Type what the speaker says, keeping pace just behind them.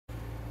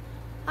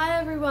Hi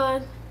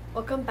everyone,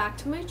 welcome back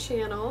to my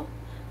channel.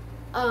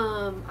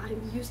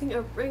 I'm using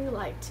a ring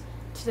light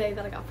today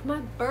that I got for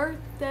my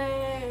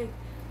birthday.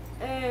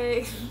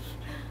 Hey.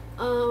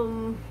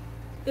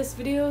 This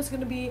video is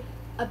gonna be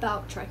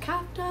about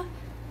Trikafta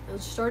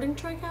and starting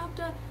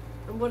Trikafta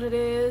and what it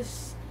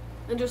is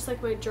and just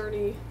like my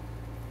journey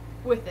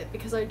with it,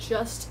 because I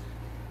just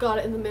got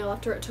it in the mail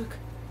after it took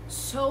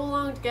so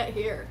long to get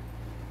here.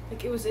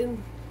 Like, it was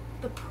in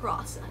the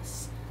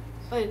process.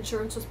 My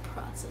insurance was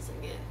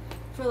processing it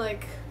for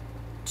like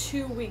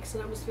 2 weeks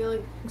and I was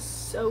feeling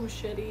so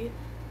shitty.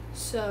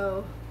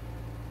 So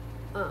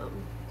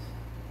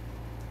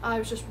I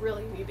was just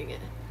really needing it.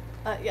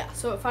 Yeah,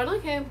 so it finally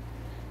came.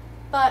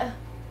 But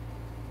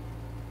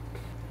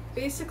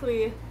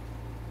basically,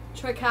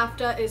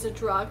 Trikafta is a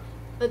drug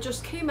that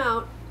just came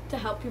out to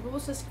help people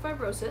with cystic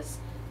fibrosis.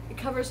 It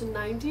covers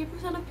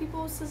 90% of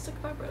people with cystic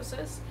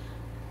fibrosis.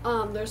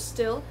 There's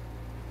still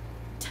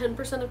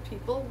 10% of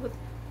people with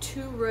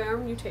 2 rare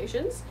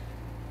mutations,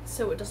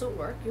 so it doesn't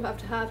work. You have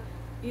to have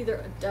either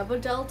a double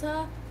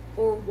delta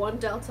or 1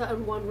 delta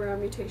and 1 rare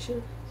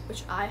mutation,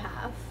 which I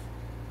have.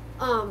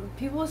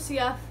 People with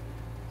CF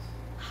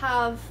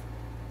have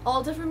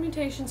all different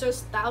mutations.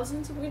 There's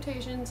thousands of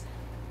mutations.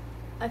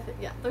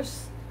 Yeah,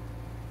 there's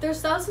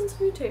thousands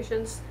of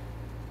mutations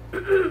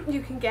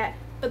you can get,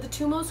 but the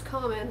 2 most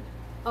common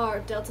are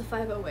delta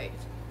 508.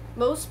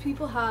 Most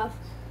people have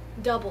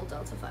double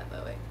delta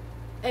 508,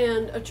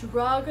 and a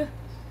drug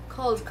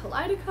called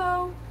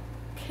Kalydeco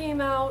came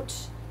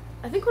out,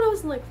 I think when I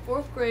was in like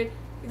 4th grade.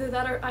 Either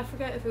that or I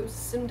forget if it was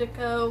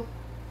Symdeco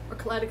or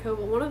Kalydeco,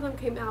 but one of them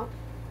came out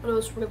when I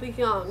was really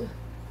young.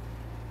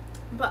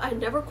 But I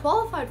never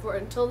qualified for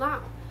it until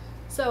now.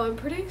 So I'm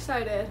pretty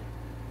excited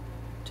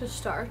to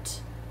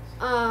start.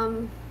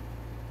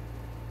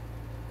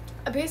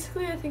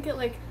 Basically, I think it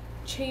like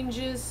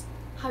changes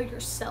how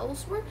your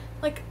cells work.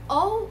 Like,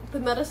 all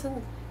the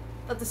medicine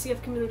that the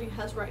CF community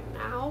has right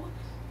now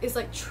is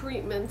like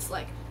treatments,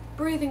 like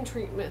breathing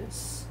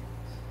treatments,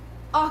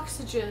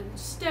 oxygen,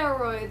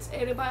 steroids,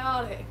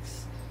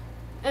 antibiotics,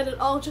 and it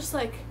all just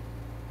like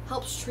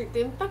helps treat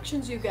the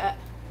infections you get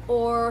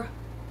or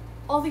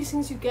all these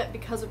things you get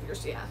because of your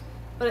CF.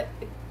 But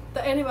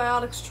the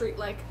antibiotics treat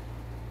like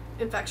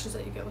infections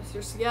that you get with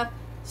your CF.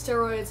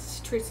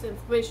 Steroids treats the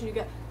inflammation you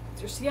get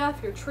with your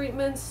CF. Your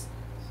treatments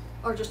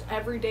are just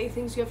everyday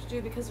things you have to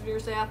do because of your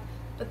CF.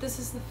 But this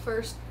is the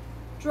first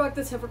drug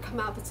that's ever come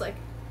out that's like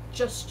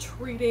just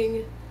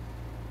treating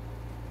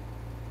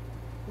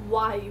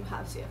why you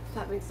have CF, if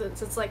that makes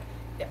sense. It's like,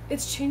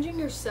 it's changing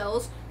your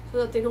cells so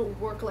that they don't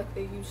work like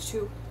they used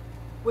to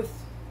with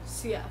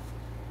CF.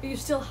 But you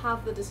still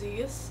have the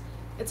disease.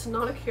 It's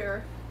not a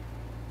cure.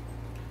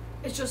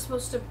 It's just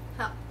supposed to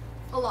help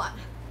a lot.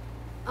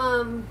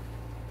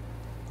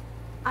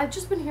 I've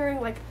just been hearing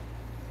like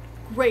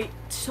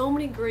so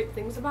many great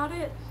things about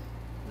it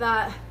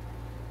that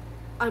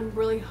I'm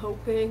really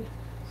hoping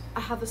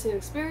I have the same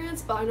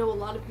experience, but I know a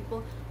lot of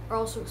people are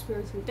also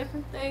experiencing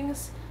different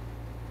things.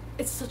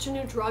 It's such a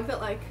new drug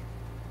that like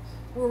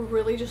we're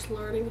really just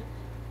learning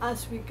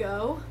as we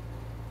go,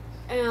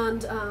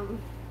 and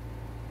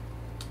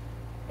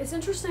it's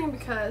interesting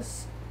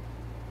because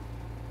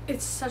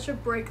it's such a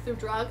breakthrough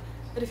drug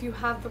that if you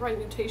have the right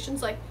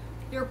mutations, like,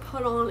 you're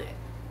put on it.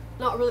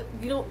 Not really,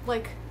 you don't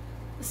like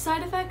the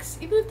side effects,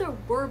 even if there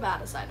were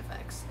bad side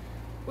effects,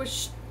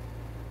 which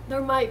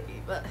there might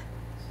be, but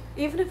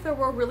even if there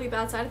were really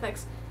bad side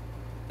effects,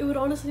 it would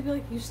honestly be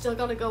like, you still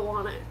gotta go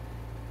on it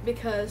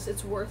because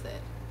it's worth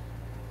it.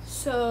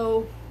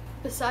 So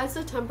besides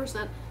the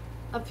 10%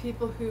 of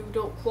people who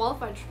don't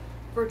qualify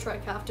for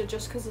Trikafta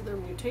just because of their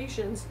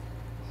mutations,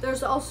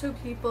 there's also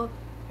people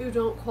who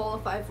don't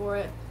qualify for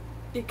it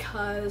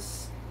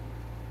because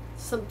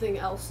something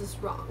else is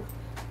wrong.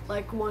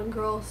 Like, one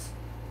girl,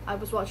 I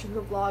was watching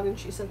her vlog and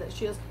she said that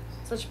she has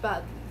such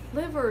bad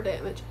liver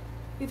damage,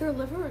 either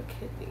liver or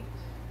kidney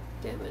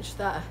damage,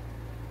 that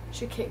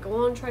she can't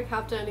go on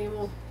Trikafta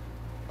anymore,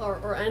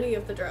 or any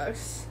of the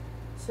drugs,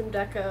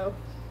 Symdeco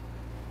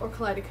or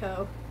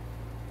Kalydeco.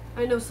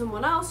 I know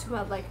someone else who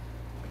had like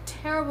a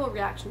terrible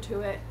reaction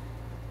to it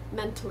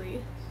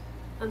mentally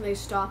and they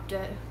stopped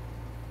it.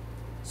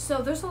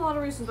 So there's a lot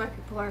of reasons why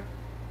people are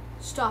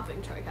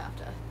stopping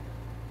Trikafta,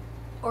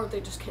 or they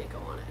just can't go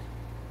on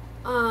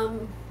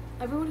it.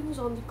 Everyone who's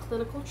on the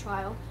clinical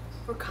trial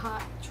for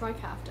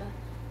Trikafta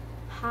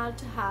had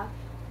to have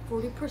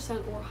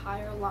 40% or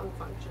higher lung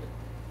function.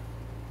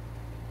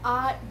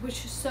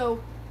 Which is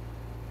so,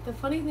 the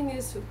funny thing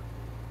is,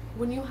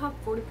 when you have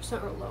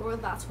 40% or lower,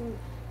 that's when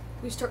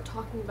we start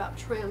talking about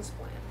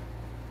transplant.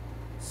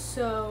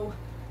 So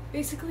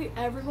basically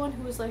everyone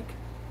who was like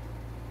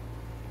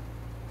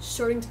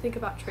starting to think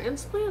about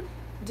transplant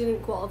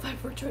didn't qualify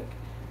for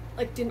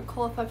didn't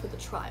qualify for the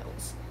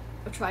trials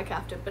of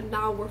Trikafta, but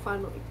now we're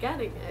finally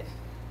getting it.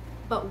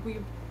 But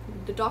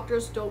the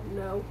doctors don't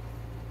know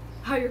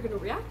how you're going to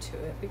react to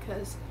it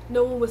because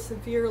no one with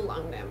severe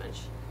lung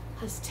damage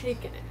has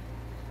taken it.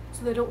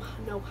 So they don't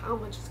know how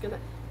much it's going to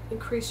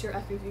increase your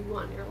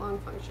FEV1, your lung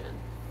function.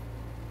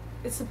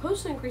 It's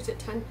supposed to increase it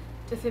 10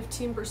 to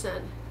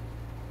 15%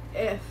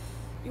 if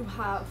you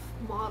have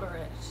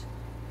moderate,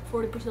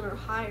 40% or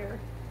higher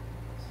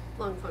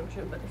lung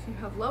function, but if you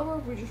have lower,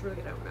 we just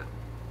really don't know.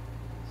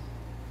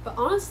 But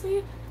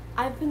honestly,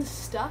 I've been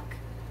stuck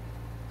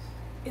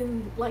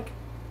in, like,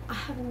 I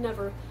have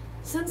never,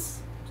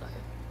 since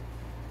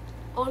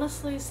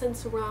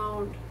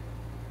around,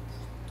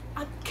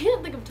 I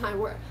can't think of a time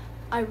where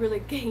I really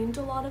gained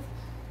a lot of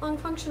lung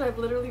function. I've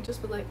literally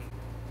just been like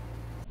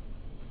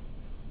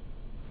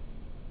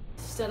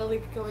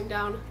steadily going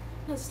down,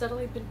 and has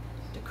steadily been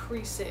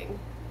decreasing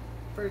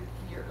for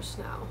years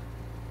now.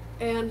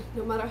 And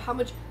no matter how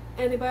much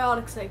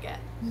antibiotics I get,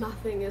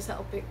 nothing is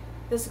helping.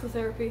 Physical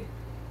therapy,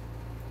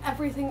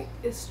 everything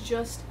is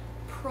just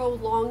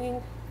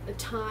prolonging the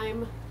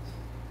time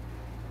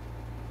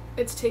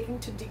it's taking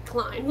to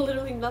decline.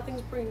 Literally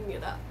nothing's bringing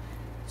it up.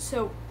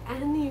 So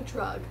any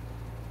drug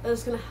that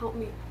is going to help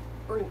me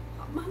bring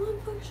up my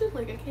lung function,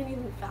 like, I can't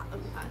even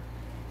fathom that.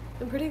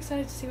 I'm pretty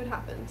excited to see what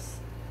happens.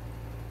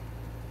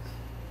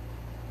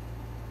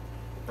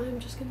 I'm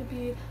just going to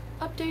be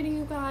updating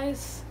you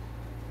guys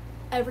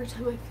every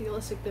time I feel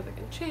a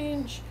significant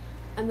change,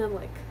 and then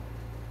like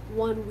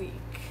 1 week,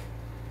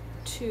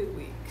 2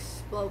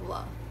 weeks, blah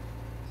blah.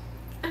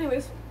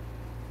 Anyways,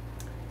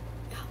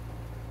 yeah,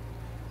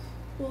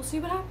 we'll see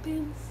what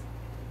happens.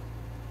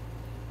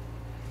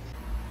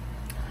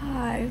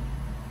 Hi.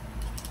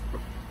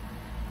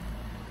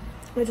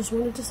 I just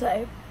wanted to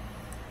say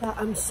that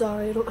I'm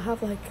sorry I don't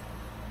have like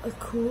a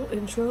cool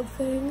intro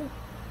thing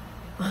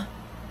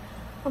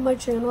on my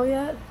channel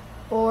yet,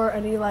 or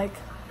any like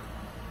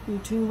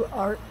YouTube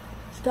art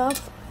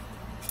stuff,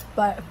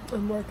 but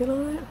I'm working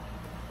on it.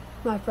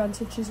 My friend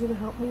said she's gonna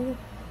help me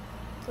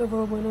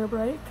over winter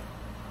break,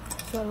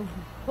 so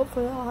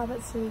hopefully I'll have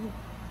it soon.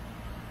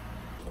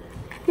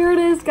 Here it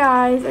is,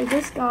 guys. I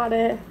just got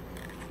it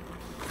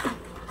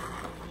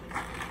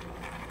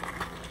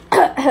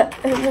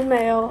in the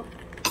mail.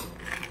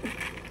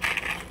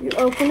 You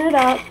open it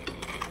up,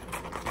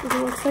 it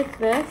looks like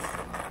this.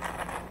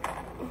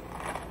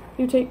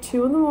 You take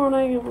 2 in the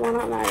morning and 1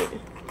 at night.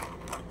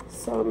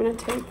 So I'm gonna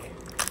take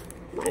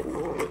my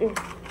morning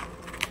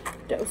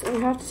dose. And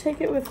you have to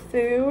take it with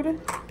food.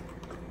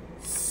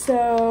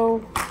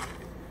 So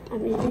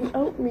I'm eating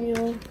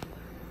oatmeal.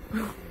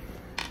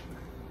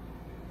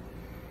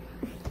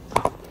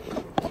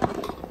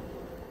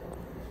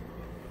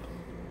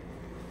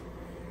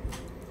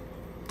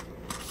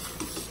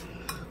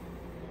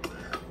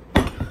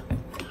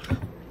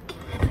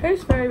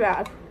 Tastes very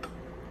bad.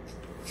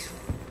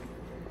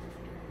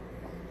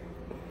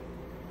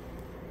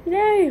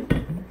 Yay!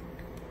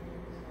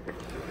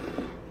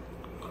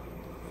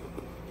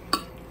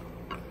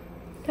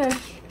 Okay.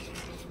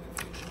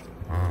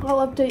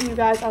 I'll update you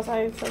guys as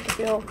I start to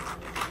feel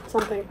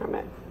something from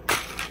it.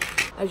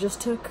 I just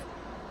took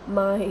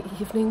my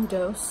evening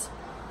dose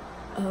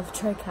of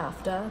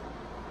Trikafta,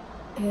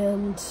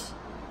 and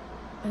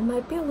I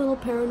might be a little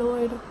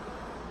paranoid,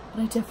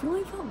 but I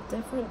definitely felt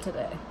different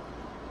today.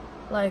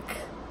 Like,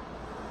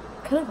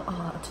 kind of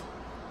odd.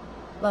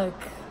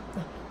 Like,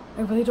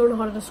 I really don't know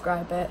how to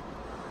describe it.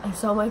 I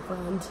saw my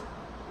friend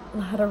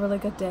and I had a really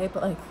good day,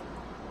 but like,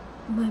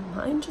 my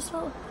mind just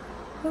felt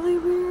really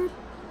weird.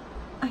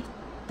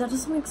 That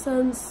doesn't make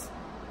sense.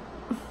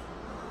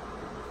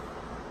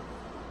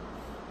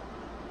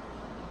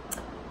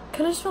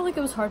 Kind of just felt like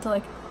it was hard to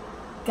like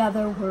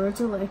gather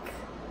words or like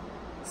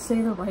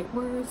say the right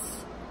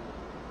words.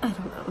 I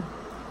don't know.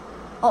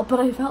 Oh, but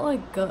I felt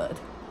like good.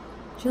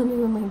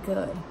 Genuinely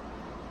good.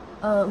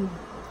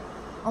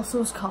 Also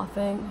was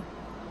coughing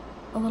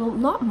a little,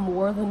 not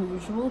more than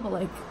usual, but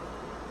like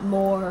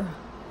more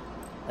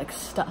like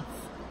stuff,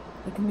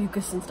 like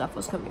mucus and stuff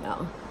was coming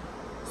out.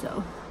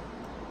 So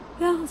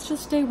yeah, it's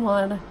just day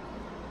 1.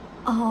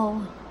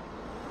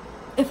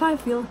 If I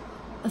feel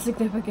a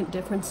significant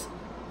difference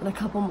in a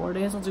couple more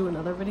days, I'll do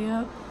another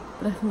video,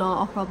 but if not,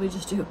 I'll probably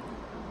just do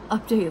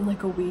update in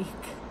like a week,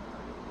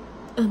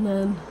 and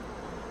then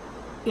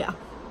yeah.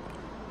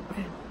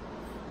 Okay,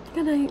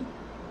 good night.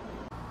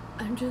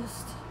 I'm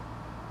just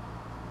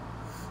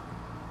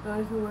not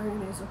even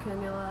wearing a nasal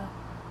cannula,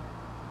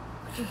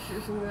 just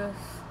using this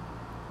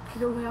to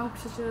get my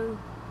oxygen.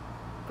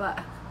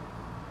 But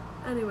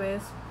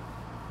anyways,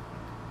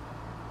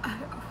 I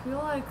feel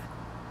like,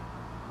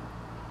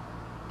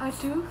 I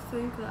do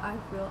think that I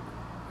feel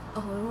a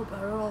little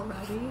better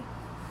already,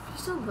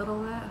 just a little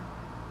bit,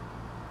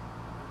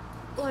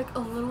 like a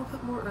little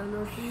bit more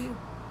energy,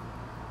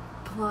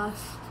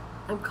 plus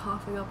I'm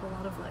coughing up a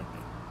lot of like,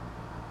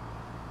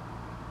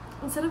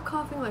 instead of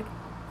coughing like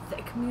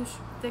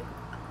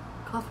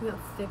coughing up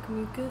thick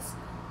mucus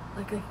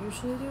like I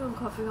usually do, I'm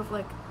coughing up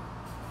like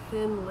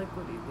thin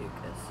liquidy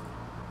mucus.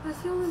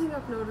 That's the only thing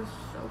I've noticed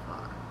so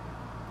far.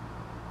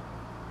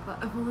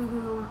 But I've only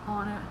been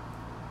on it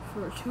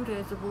for 2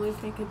 days. I've only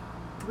taken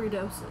 3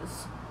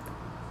 doses.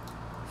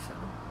 So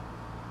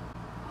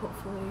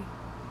hopefully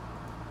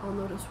I'll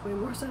notice way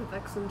more side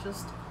effects than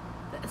just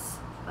this.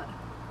 But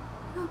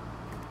yeah.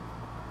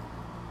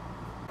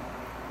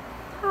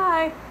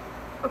 Hi.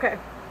 Okay.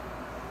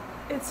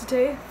 It's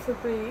day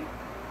 3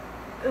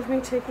 of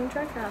me taking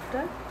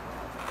Trikafta.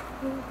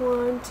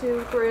 1,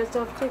 2, 3. I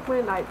still have to take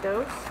my night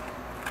dose.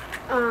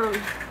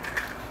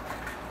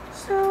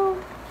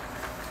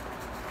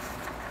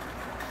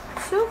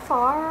 So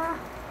far,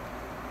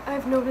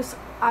 I've noticed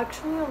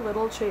actually a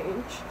little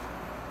change.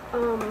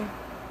 I've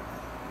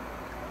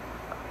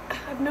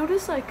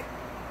noticed, like,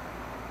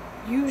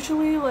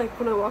 usually, like,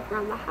 when I walk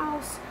around the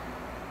house,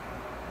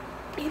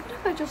 even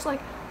if I just, like,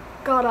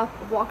 got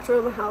up, walked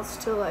around the house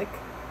to, like,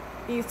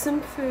 eat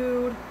some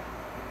food,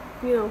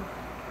 you know,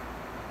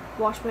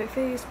 wash my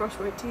face, brush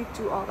my teeth,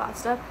 do all that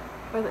stuff,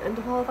 by the end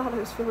of all that, I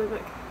was feeling,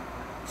 like,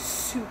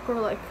 super,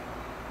 like,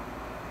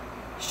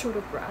 short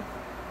of breath.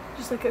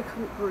 Just, like, I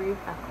couldn't breathe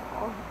at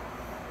all.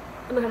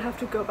 And I'd have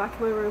to go back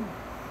to my room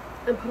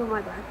and put on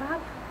my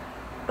backpack.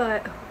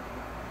 But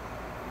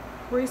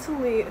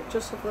recently,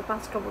 just over the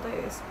past couple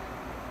days,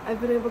 I've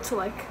been able to,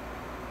 like,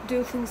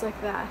 do things like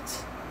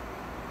that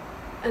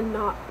and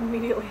not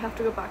immediately have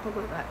to go back on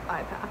my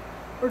iPad,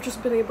 or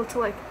just been able to,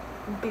 like,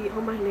 be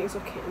on my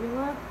nasal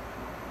cannula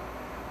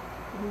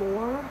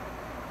more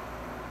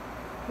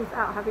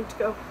without having to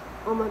go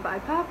on my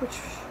BiPAP, which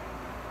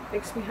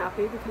makes me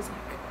happy because,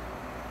 like,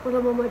 when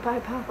I'm on my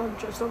BiPAP, I'm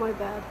just on my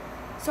bed.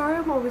 Sorry,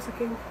 I'm always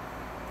looking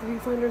the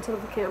viewfinder instead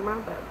of the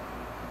camera, but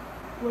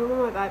when I'm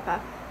on my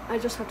BiPAP, I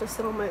just have to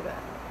sit on my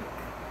bed. Like,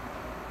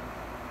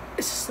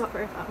 it's just not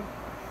very fun.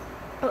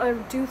 But I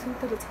do think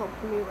that it's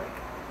helping me, like,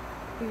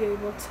 be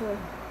able to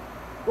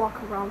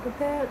walk around a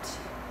bit.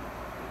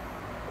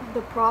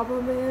 The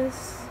problem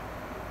is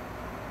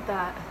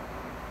that,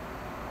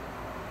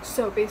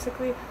 so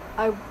basically,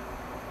 I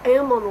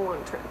am on the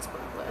lung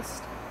transplant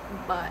list,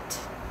 but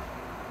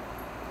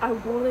I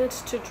wanted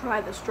to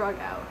try this drug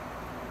out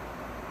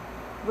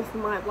with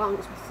my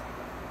lungs,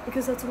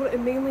 because that's what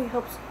it mainly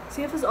helps.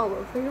 CF is all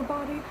over your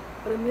body,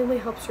 but it mainly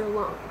helps your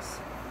lungs.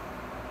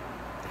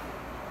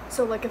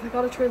 So, like, if I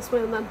got a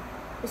transplant and then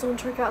was on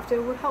Trikafta,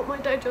 it would help my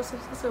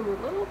digestive system a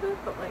little bit,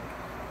 but, like,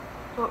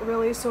 not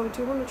really. So I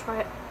do want to try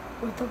it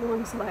with the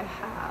lungs that I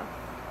have.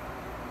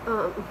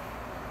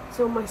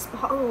 So my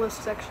spot on the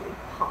list is actually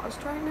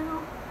paused right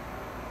now,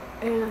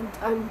 and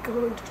I'm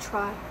going to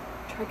try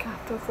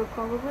Trikafta for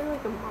probably,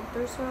 like, a month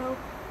or so,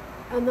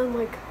 and then,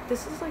 like,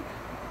 this is, like,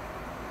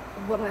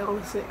 what I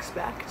honestly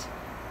expect,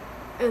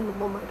 and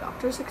what my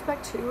doctors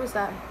expect too, is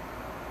that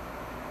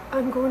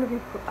I'm going to be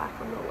put back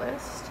on the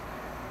list,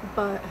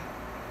 but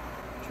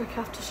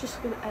Trikafta is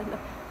just going to end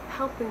up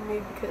helping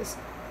me, because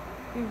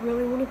you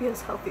really want to be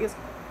as healthy as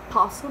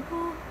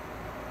possible.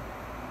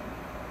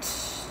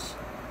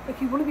 Like,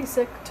 you want to be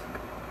sick to,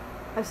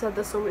 I've said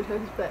this so many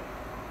times, but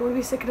you want to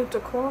be sick enough to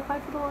qualify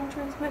for the lung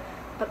transplant,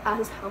 but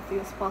as healthy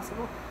as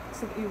possible,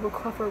 so that you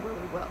recover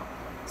really well.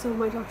 So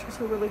my doctors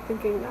are really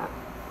thinking that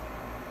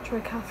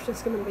Trikafta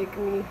is going to make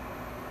me,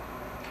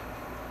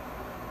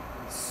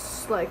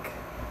 like,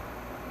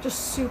 just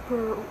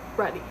super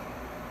ready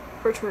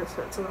for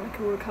transplant, so that I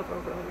can recover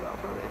really well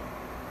from it.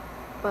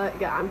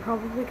 But yeah, I'm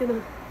probably going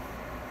to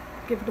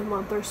give it a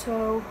month or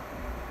so,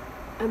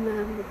 and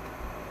then,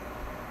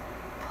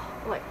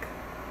 like,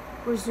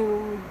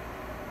 resume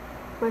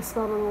my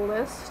spot on the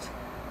list.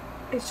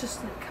 It's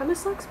just, like, kind of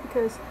sucks,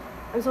 because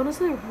I was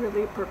honestly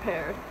really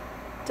prepared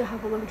to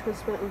have a lung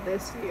transplant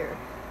this year,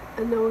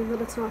 and knowing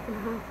that it's not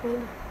going to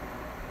happen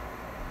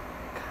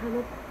kind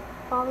of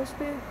bothers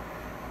me.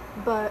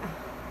 But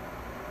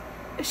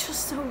it's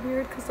just so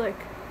weird, because,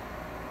 like,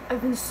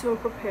 I've been so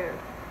prepared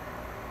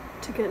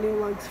to get new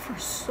lungs for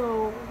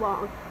so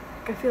long.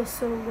 Like, I feel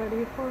so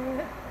ready for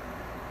it,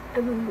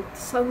 and then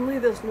suddenly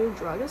this new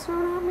drug is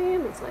thrown at me,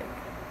 and it's like,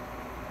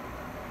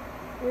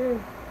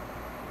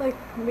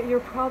 you're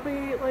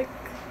probably, like,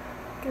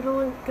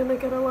 gonna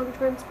get a lung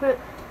transplant,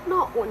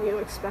 not when you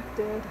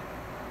expected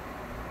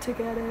to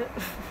get it,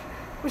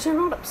 which I'm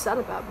not upset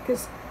about,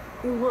 because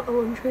you want a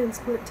lung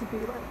transplant to be,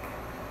 like,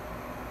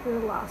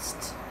 your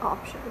last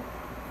option.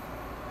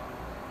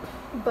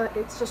 But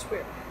it's just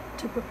weird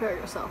to prepare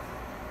yourself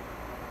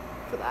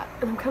for that,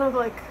 and I'm kind of,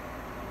 like,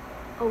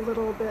 a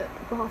little bit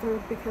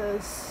bothered,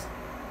 because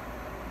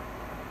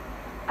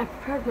I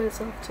prepared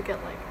myself to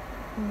get, like,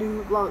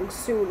 new lungs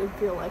soon and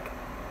feel, like,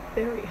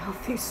 very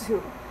healthy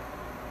soon,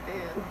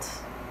 and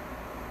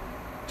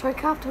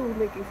Trikafta will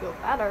make you feel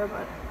better,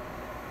 but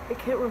it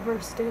can't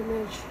reverse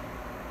damage.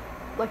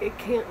 Like, it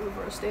can't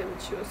reverse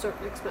damage to a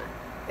certain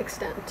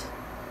extent,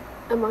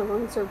 and my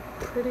lungs are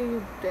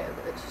pretty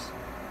damaged.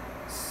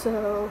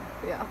 So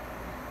yeah,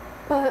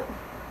 but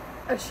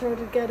I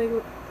started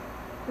getting,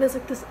 there's,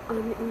 like, this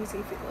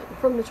uneasy feeling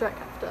from the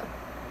Trikafta.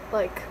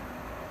 Like,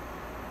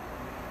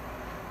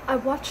 I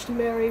watched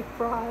Mary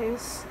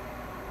Fry's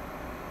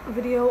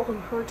video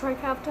on her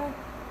Trikafta,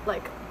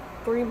 like,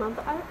 3-month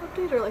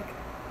update or, like,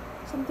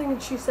 something,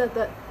 and she said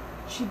that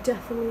she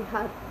definitely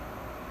had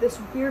this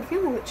weird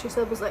feeling that she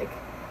said was, like,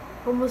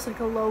 almost like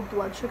a low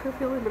blood sugar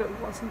feeling, but it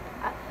wasn't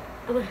that,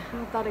 and I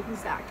had that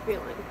exact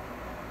feeling.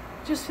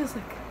 It just feels,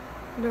 like,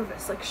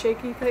 nervous, like,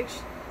 shaky, like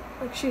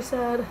she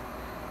said,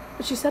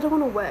 but she said it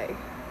went away.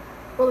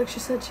 Well, like, she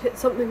said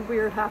something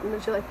weird happened,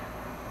 and she, like,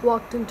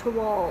 walked into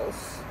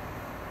walls.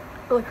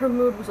 Or like her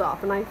mood was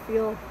off, and I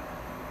feel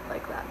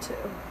like that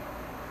too.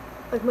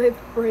 Like my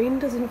brain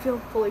doesn't feel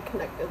fully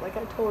connected. Like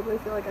I totally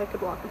feel like I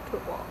could walk into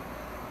a wall.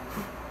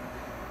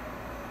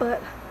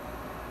 But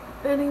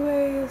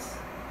anyways,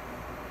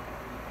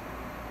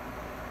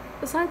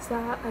 besides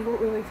that, I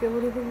don't really feel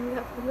anything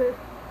yet from it.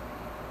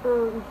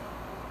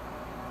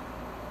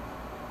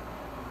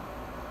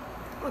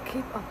 I'll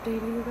keep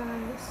updating you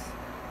guys.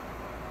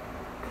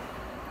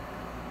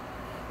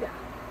 Yeah,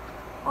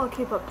 I'll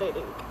keep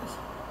updating you guys.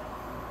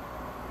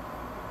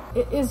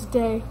 It is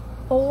day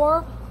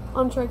 4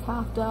 on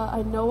Trikafta.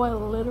 I know I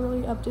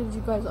literally updated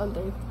you guys on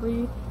day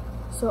 3,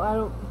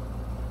 so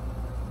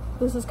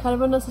this is kind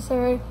of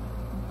unnecessary,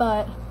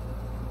 but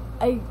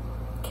I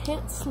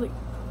can't sleep.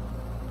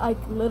 I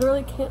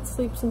literally can't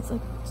sleep since I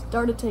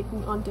started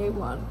taking on day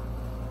 1.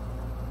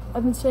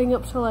 I've been staying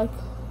up till like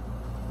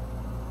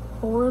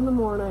 4 in the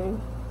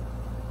morning,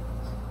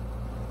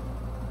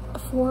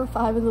 4 or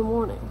 5 in the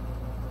morning.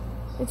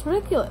 It's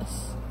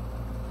ridiculous.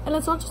 And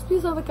it's not just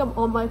because I'm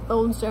on my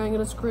phone staring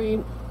at a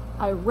screen.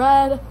 I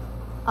read,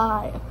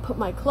 I put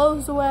my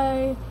clothes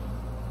away,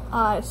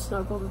 I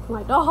snuggled with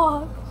my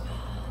dog,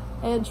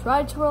 and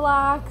tried to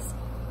relax,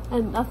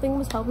 and nothing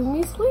was helping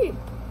me sleep.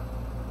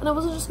 And I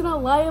wasn't just gonna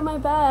lie in my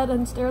bed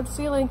and stare at the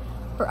ceiling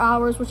for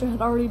hours, which I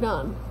had already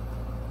done.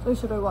 So I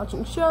started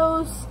watching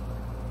shows,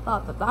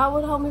 thought that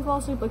would help me fall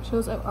asleep, like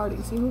shows I've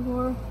already seen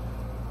before,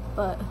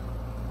 but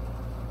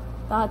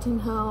that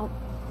didn't help.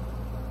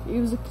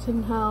 Music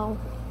didn't help.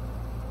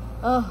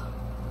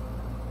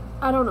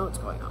 I don't know what's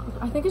going on.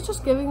 I think it's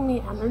just giving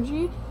me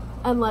energy,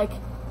 and like,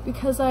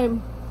 because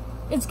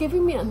it's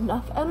giving me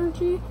enough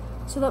energy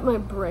so that my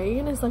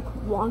brain is like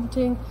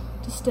wanting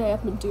to stay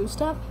up and do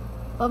stuff,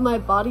 but my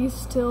body's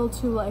still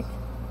too like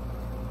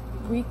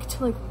weak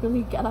to like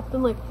really get up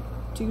and like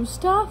do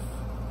stuff.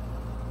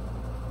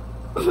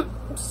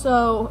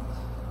 So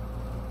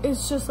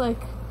it's just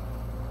like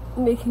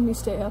making me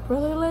stay up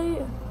really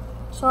late.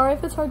 Sorry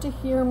if it's hard to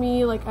hear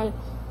me. Like, I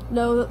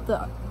know that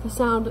the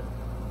sound,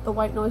 the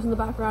white noise in the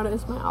background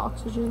is my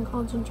oxygen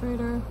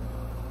concentrator.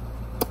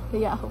 But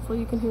yeah, hopefully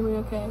you can hear me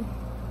okay.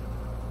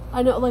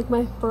 I know, like,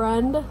 my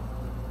friend,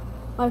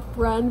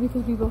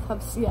 because we both have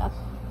CF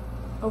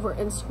over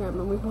Instagram,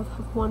 and we both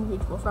have one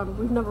mutual friend.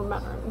 We've never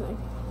met or anything,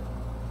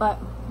 but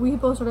we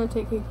both started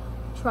taking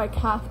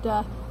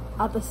Trikafta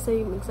at the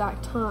same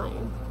exact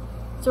time.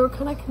 So we're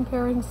kind of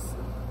comparing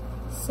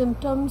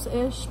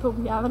symptoms-ish, but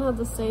we haven't had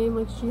the same.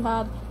 Like, she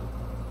had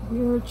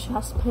weird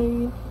chest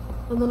pain,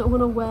 and then it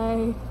went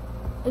away,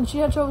 and she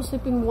had trouble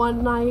sleeping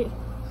one night,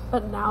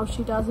 but now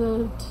she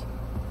doesn't.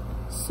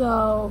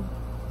 So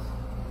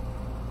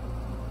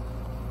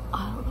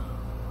I don't know,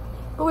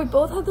 but we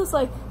both had this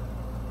like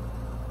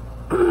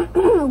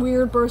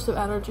weird burst of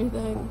energy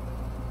thing.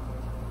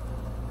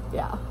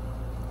 Yeah,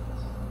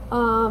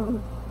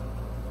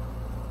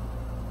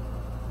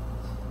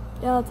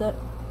 yeah, that's it.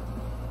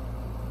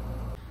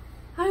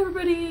 Hi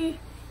everybody,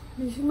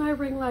 I'm using my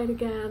ring light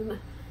again.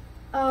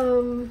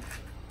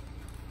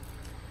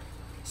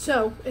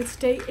 So it's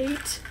day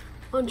 8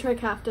 on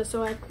Trikafta,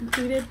 so I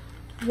completed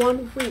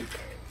 1 week.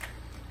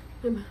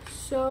 I'm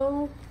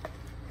so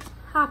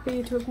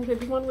happy to have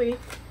completed 1 week.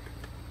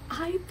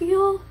 I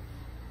feel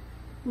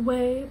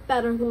way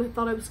better than I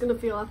thought I was gonna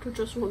feel after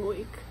just 1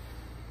 week.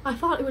 I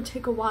thought it would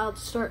take a while to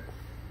start,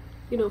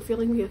 you know,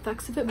 feeling the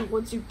effects of it, but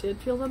once you did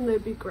feel them,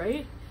 they'd be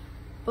great.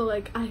 But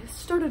like, I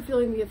started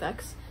feeling the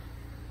effects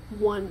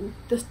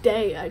this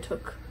day I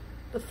took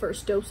the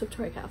first dose of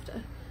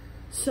Trikafta.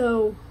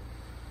 So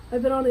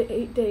I've been on it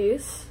 8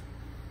 days,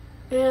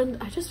 and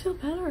I just feel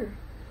better.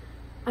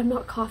 I'm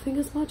not coughing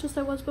as much as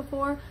I was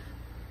before,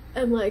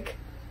 and like,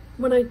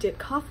 when I did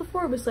cough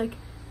before, it was like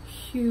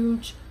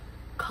huge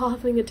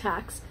coughing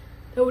attacks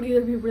that would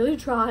either be really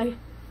dry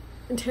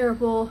and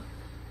terrible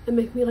and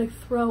make me like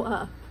throw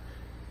up,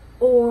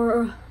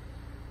 or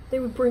they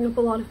would bring up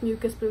a lot of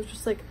mucus, but it was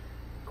just like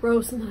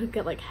gross, and then I'd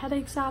get like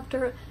headaches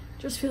after. It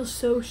just feels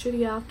so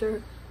shitty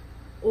after,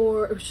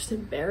 or it was just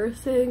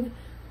embarrassing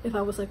if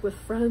I was like with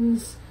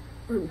friends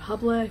or in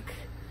public.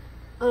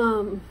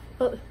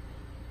 But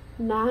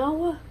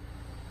now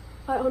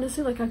I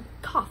honestly, like, I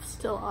cough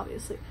still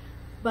obviously,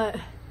 but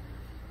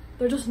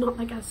they're just not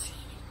like as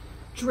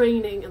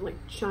draining and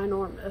like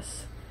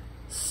ginormous,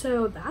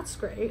 so that's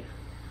great.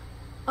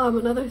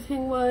 Another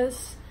thing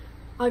was,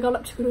 I got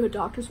up to go to a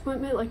doctor's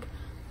appointment like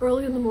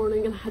early in the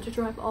morning, and I had to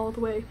drive all the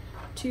way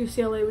to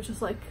UCLA, which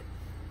is like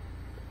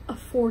a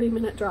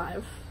 40-minute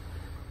drive,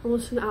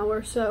 almost an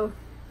hour. So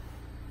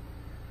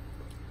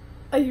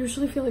I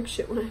usually feel like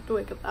shit when I have to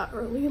wake up that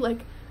early,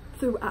 like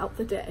throughout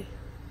the day.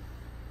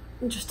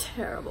 I'm just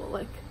terrible,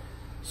 like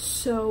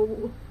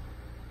so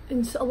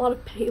in a lot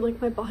of pain,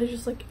 like my body's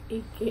just like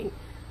aching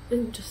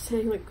and just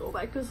saying like go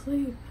back to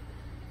sleep.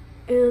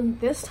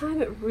 And this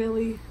time it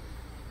really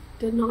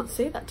did not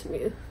say that to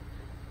me.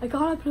 I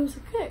got up and I was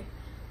like, okay,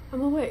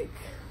 I'm awake,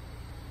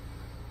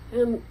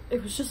 and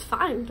it was just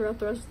fine throughout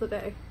the rest of the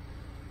day.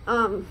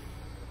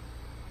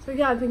 So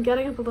yeah, I've been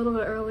getting up a little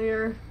bit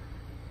earlier,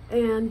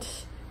 and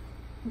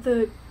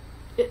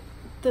it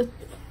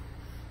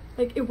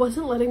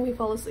wasn't letting me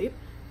fall asleep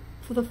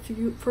for the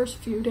first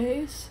few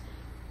days,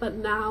 but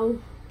now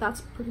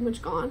that's pretty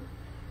much gone.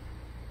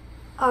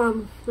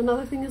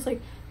 Another thing is,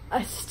 like,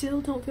 I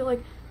still don't feel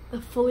like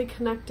I'm fully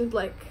connected.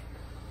 Like,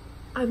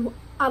 I'm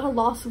at a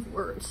loss of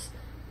words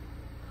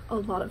a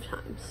lot of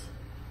times.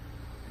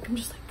 Like, I'm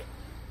just like,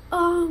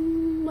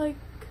 like,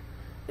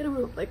 I don't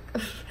know, like,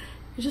 I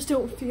just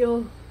don't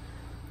feel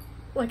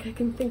like I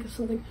can think of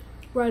something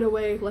right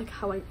away like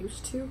how I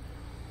used to,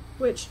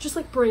 which, just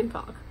like brain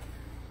fog.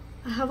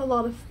 I have a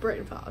lot of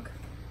brain fog,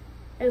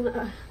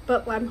 and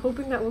but I'm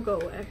hoping that will go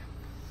away.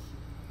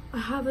 I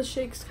have the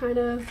shakes kind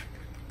of.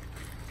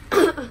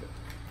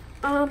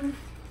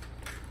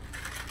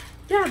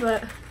 Yeah,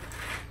 but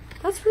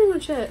that's pretty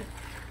much it.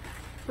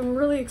 I'm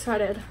really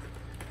excited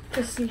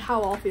to see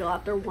how I'll feel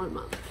after 1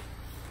 month.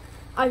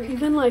 I've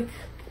even, like,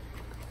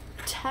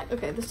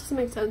 okay, this doesn't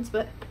make sense,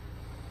 but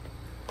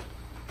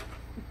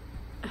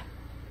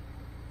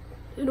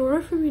in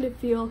order for me to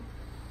feel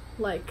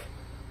like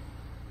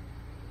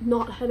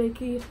not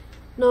headachy,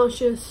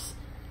 nauseous,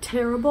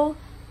 terrible,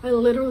 I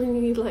literally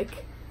need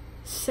like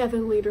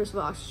 7 liters of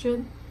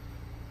oxygen.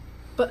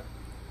 But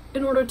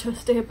in order to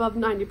stay above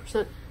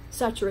 90%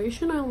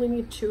 saturation, I only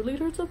need 2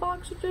 liters of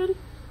oxygen.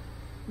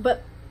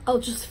 But I'll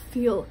just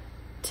feel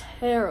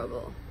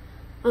terrible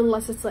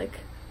unless it's like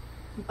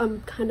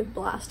I'm kind of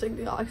blasting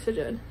the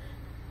oxygen.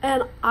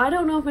 And I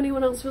don't know if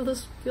anyone else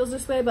feels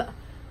this way, but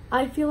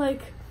I feel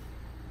like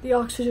the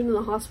oxygen in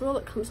the hospital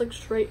that comes like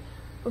straight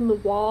from the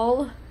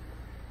wall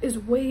is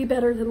way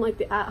better than like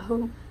the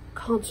at-home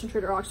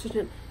concentrator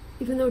oxygen,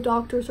 even though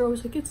doctors are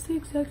always like, it's the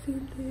exact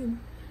same thing.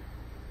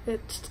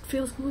 It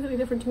feels completely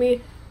different to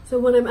me. So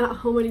when I'm at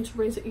home, I need to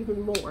raise it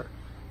even more.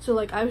 So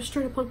like, I was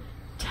straight up on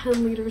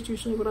 10 liters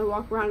usually when I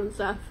walk around and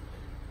stuff,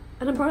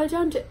 and I brought it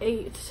down to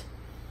 8,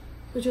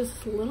 which is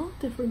a little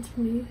different for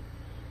me.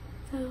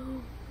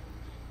 So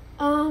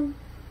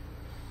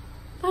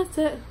that's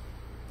it.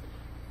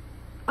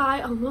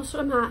 I'm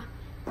at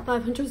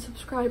 500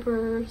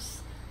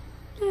 subscribers.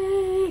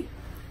 Yay!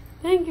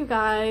 Thank you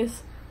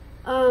guys.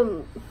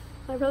 I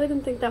really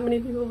didn't think that many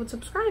people would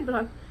subscribe, but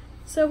I'm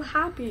so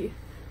happy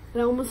that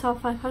I almost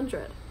have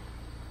 500.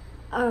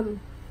 I'm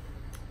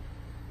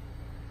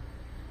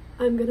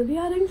gonna be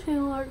adding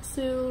channel art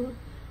soon,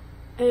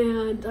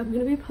 and I'm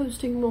gonna be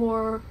posting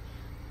more,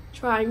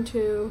 I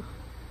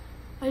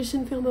just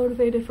didn't feel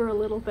motivated for a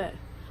little bit,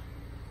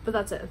 but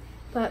that's it.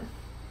 But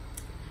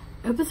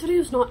I hope this video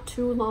is not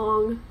too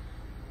long.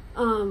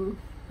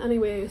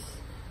 Anyways,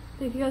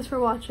 thank you guys for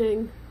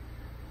watching.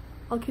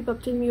 I'll keep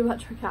updating you about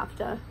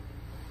Trikafta.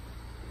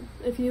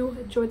 If you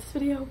enjoyed this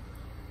video,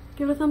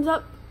 give it a thumbs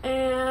up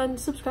and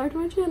subscribe to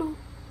my channel.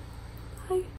 Bye.